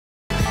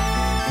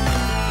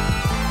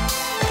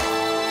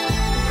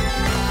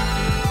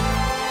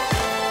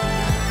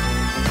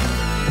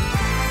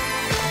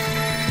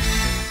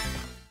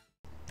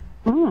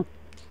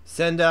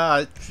Send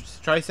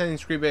try sending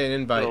Sgrebe an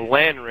invite. The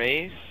land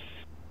race.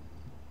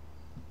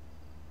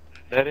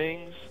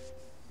 Settings.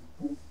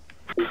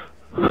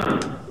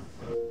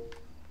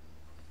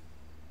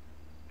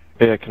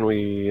 Yeah, can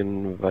we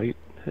invite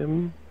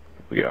him?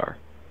 We are.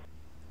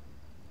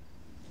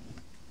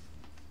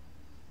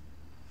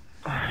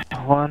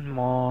 One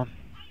more.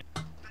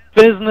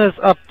 Business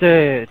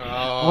update.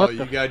 Oh, what you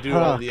the gotta do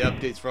fuck? all the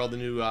updates for all the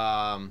new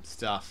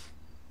stuff.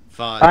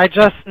 Fun. I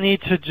just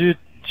need to do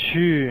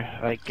 2,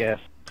 I guess.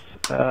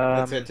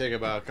 That's gonna take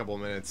about a couple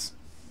of minutes.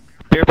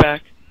 You're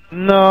back.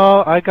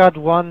 No, I got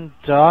 1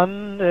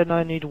 done, and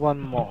I need 1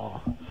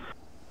 more.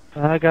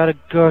 I got a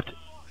good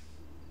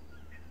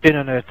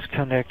internet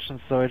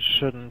connection, so it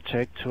shouldn't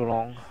take too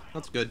long.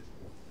 That's good.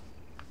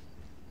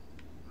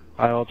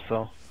 I hope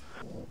so.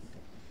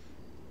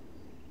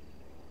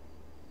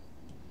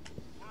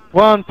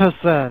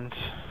 1%,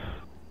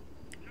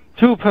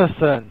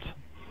 2%,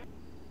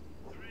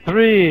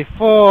 3,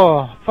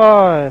 4,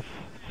 5,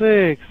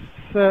 6,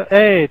 7,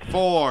 8,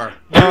 4,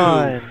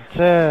 9,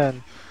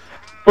 10,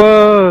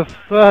 12,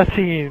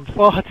 13,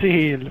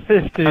 14,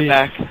 15, I'm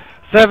back.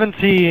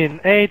 17,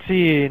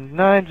 18,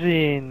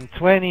 19,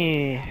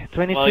 20,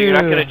 22, Well, you're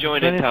not gonna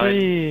join in time,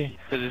 23,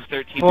 because it's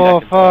 13 4,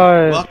 seconds.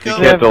 5, Welcome.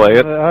 7, You can't delay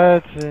it.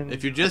 18.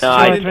 If you're just No,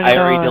 joining, I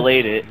already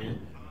delayed it.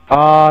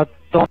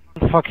 Don't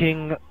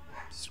fucking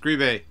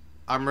Sgrebe,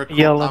 I'm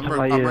yell into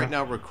my ear. right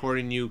now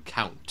recording you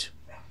count.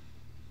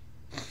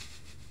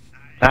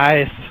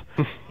 Nice.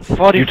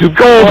 44, YouTube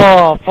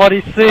gold!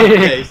 46,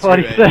 Okay, Sgrebe.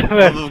 47,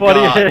 Love of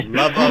 48,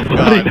 God, love of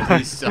God,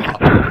 please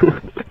stop.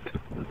 Why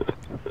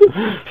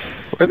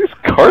are these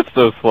cars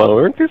so slow?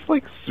 Aren't these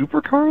like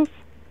supercars?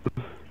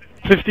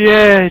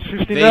 58, They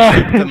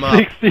 59, them up.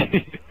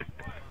 60.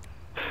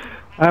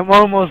 I'm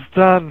almost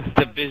done.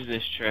 It's a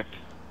business trip.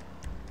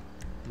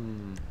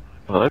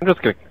 Well, I'm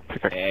just gonna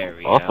pick There an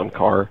we awesome go.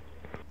 car.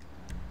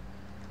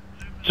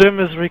 Jim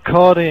is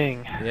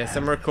recording. Yes,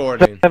 I'm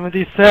recording.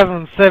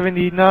 77,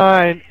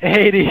 79,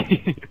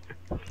 80.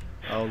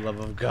 Oh, love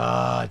of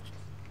God.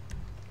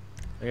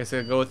 I guess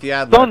I'll go with the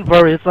ad Don't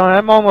worry,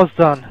 I'm almost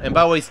done. And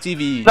by the way,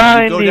 Stevie, you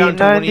 90, go down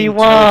to when you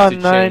 91, toast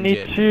to change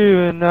it.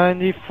 92,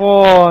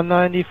 94,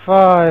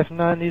 95,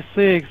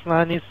 96,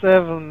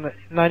 97,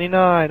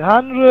 99,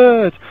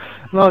 100!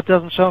 No, it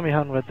doesn't show me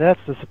 100. That's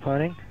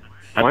disappointing.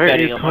 I'm Why aren't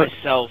betting you on cut-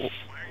 myself.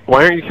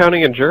 Why aren't you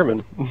counting in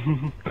German?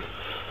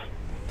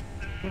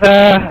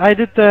 I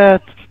did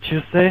that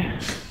Tuesday.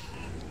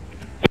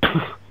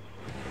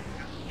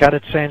 Gotta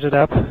change it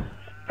up.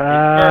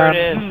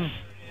 Curtis.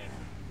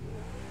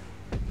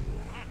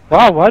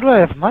 Wow, why do I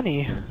have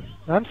money?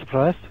 I'm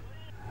surprised.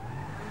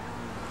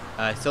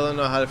 I still don't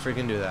know how to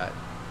freaking do that.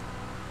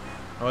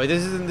 Oh, wait,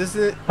 this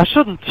isn't I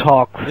shouldn't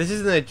talk. this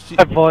isn't a G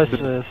My voice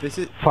is this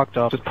is fucked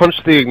up. Just punch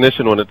the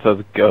ignition when it says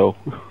go.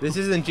 this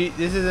isn't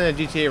a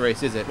GTA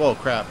race, is it? Whoa,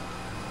 crap.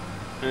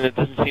 It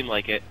doesn't seem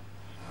like it.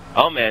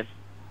 Oh man.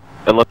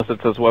 Unless it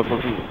says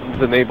weapons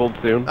enabled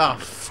soon. Oh,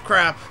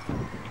 crap.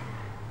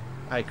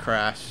 I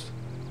crashed.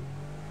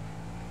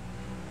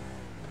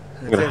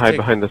 I'm gonna hide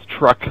behind this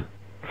truck.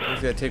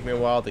 It's gonna take me a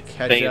while to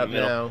catch Stay in up the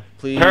middle. now.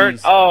 Please. Turn.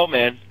 Oh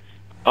man.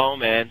 Oh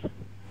man.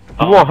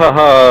 Oh.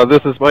 Wahaha,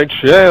 this is my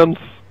chance.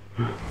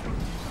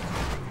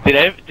 Is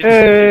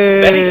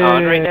betting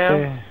on right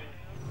now?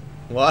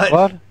 What?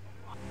 What?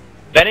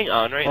 Betting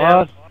on right What?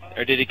 now?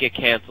 Or did it get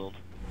canceled?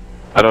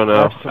 I don't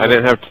know. I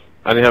Absolutely.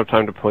 didn't have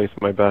time to place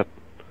my bet.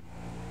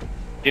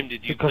 Jim,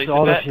 did you Because place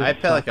all a of bet? you- I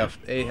bet like a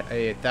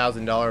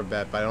 $1,000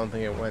 bet, but I don't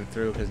think it went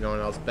through because no one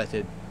else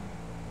betted.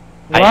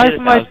 Why I is did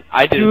a my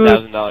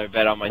 $1,000 $1,000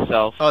 bet on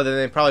myself. Oh, then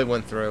they probably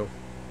went through.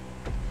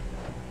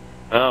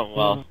 Oh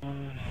well,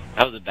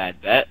 that was a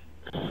bad bet.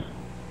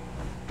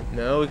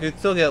 No, we could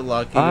still get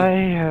lucky. I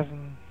haven't.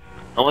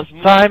 Unless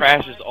Moon Time.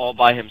 crashes all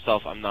by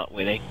himself, I'm not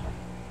winning.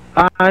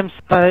 I'm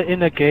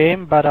in a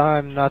game, but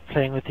I'm not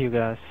playing with you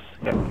guys.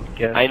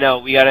 Guess. I know,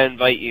 we gotta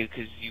invite you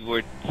because you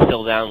were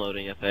still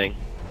downloading a thing.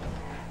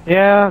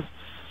 Yeah.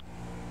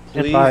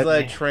 Please invite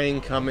let me.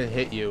 train come and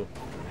hit you.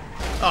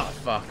 Oh,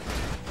 fuck.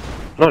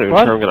 I'm not even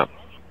What? sure I'm gonna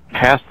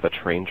pass the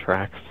train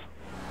tracks.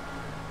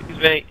 Excuse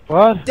me.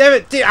 What? Damn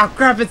it! Oh,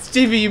 crap, it's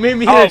Stevie. You made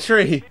me hit Oh. a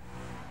tree.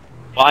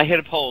 Well, I hit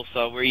a pole,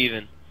 so we're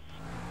even.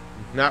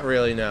 Not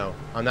really, no.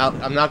 I'm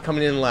not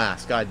coming in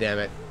last. God damn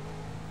it.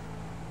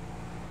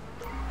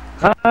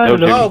 No, I'm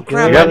Jimmy, Oh, looking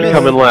crap, you I have to missed.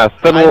 come in last.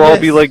 Then I we'll all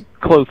be missed. like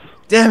close.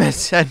 Damn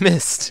it! I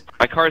missed.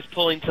 My car's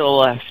pulling to the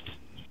left.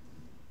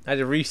 I had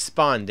to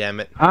respawn. Damn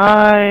it.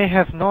 I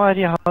have no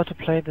idea how to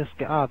play this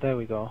game. Ah, there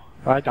we go.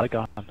 I got a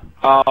gun.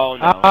 Oh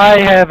no. I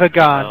have a Oh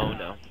gun.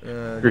 no.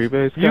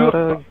 Sgrebe's You- got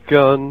a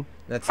gun.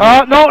 That's No.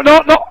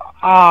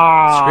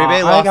 Ah, Sgrebe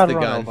I lost got the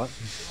run gun. over.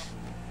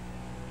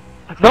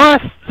 No,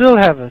 I still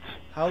have it.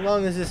 How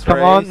long is this Come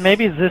race? on,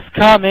 maybe this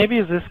car,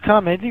 maybe this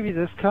car, maybe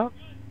this car.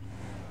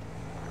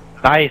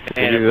 Nice.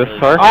 Man, Maybe I'm this really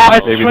car? Oh,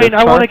 it's Maybe a train. this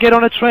I want to car? get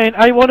on a train.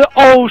 I want to.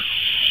 Oh,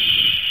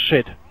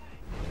 shit.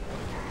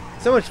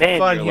 So much Man,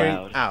 fun you're hearing.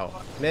 loud.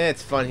 Ow, man,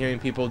 it's fun hearing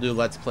people do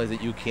let's plays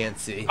that you can't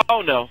see.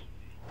 Oh no.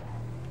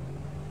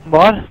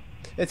 What?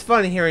 It's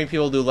fun hearing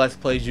people do Let's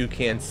Plays you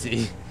can't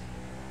see.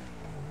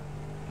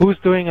 Who's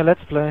doing a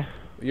Let's Play?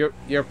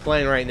 You're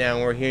playing right now,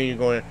 and we're hearing you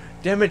going,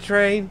 "Damn it,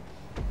 train!"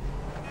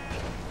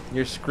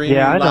 You're screaming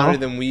Yeah, I louder know.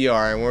 than we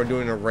are, and we're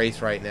doing a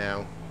race right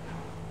now.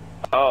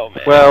 Oh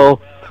man.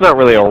 Well, it's not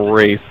really a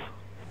race.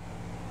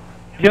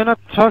 You're not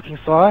talking,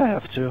 so I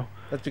have to.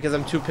 That's because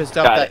I'm too pissed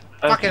off Got that it.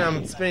 fucking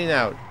I'm spinning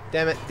out.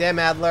 Damn it, damn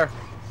Adler.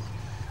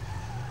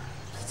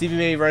 Stevie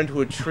made me run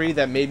into a tree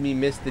that made me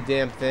miss the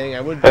damn thing.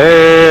 I would.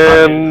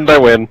 And I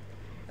win.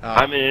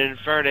 I'm in an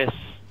Infernus.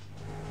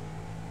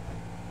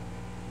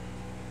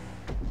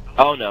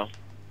 Oh no.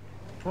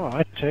 Oh,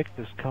 I take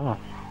this car.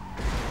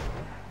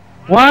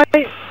 Why?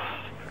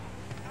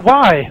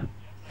 Why?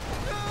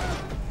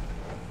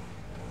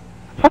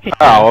 Fucking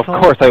Oh, of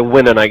asshole. course I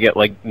win and I get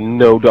like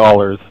no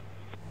dollars.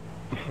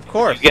 Of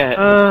course. Get.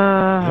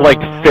 Like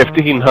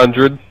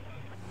 1,500.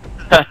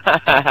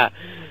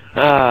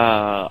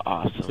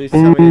 Awesome. Please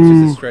tell me it's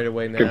just a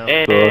straightaway now.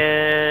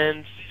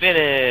 And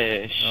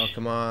finish. Oh,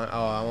 come on.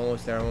 Oh, I'm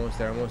almost there. I'm almost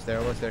there. I'm almost there.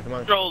 I'm almost there. Come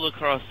on. Stroll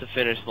across the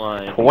finish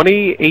line.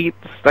 28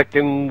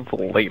 seconds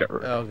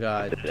later. Oh,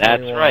 God. That's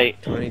 21,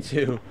 right.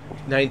 22,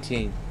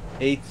 19,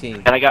 18.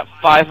 And I got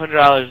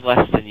 $500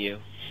 less than you.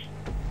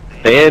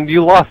 And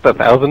you lost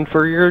 1,000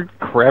 for your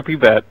crappy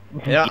bet.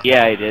 Yeah,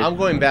 Yeah, I did. I'm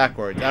going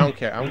backwards. I don't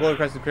care. I'm going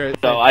across the clear.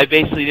 So I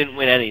basically didn't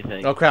win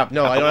anything. Oh, crap.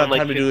 No, I don't have won,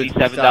 time like, to do it.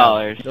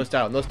 $57. No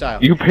style. No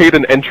style. You paid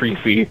an entry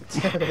fee.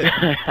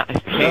 I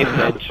paid an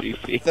entry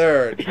fee.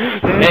 Third.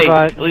 Hey,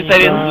 at least I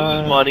didn't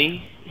lose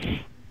money.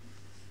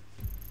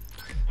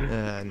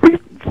 And What do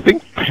you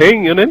think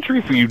paying an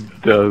entry fee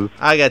does?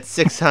 I got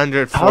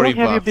 640 How long have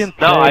you bucks. been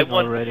No, playing I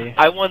won. already?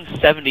 I won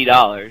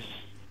 $70.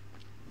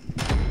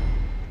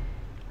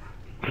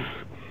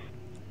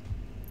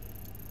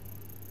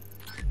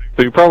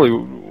 So you probably...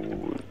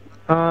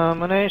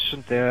 An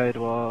ancient there it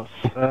was.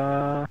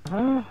 I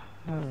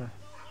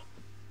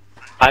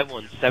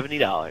won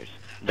 $70.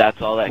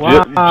 That's all that.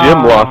 Wow.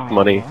 Jim lost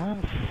money.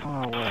 That's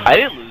far away. I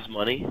didn't lose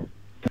money.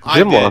 I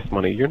Jim did. lost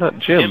money. You're not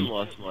Jim Jim.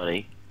 lost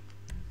money.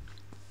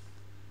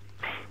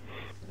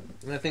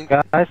 And I think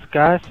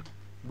Guys,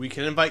 we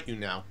can invite you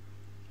now.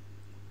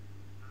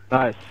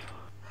 nice.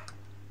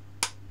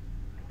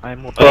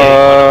 I'm But...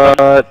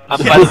 By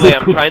the way,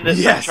 I'm trying to.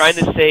 Yes. I'm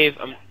trying to save.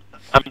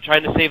 I'm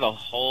trying to save a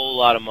whole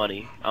lot of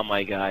money on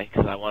my guy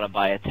because I want to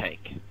buy a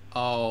tank.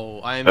 Oh,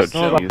 I am Oh,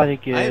 so geez.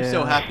 I am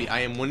so happy. I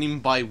am winning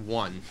by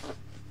 1.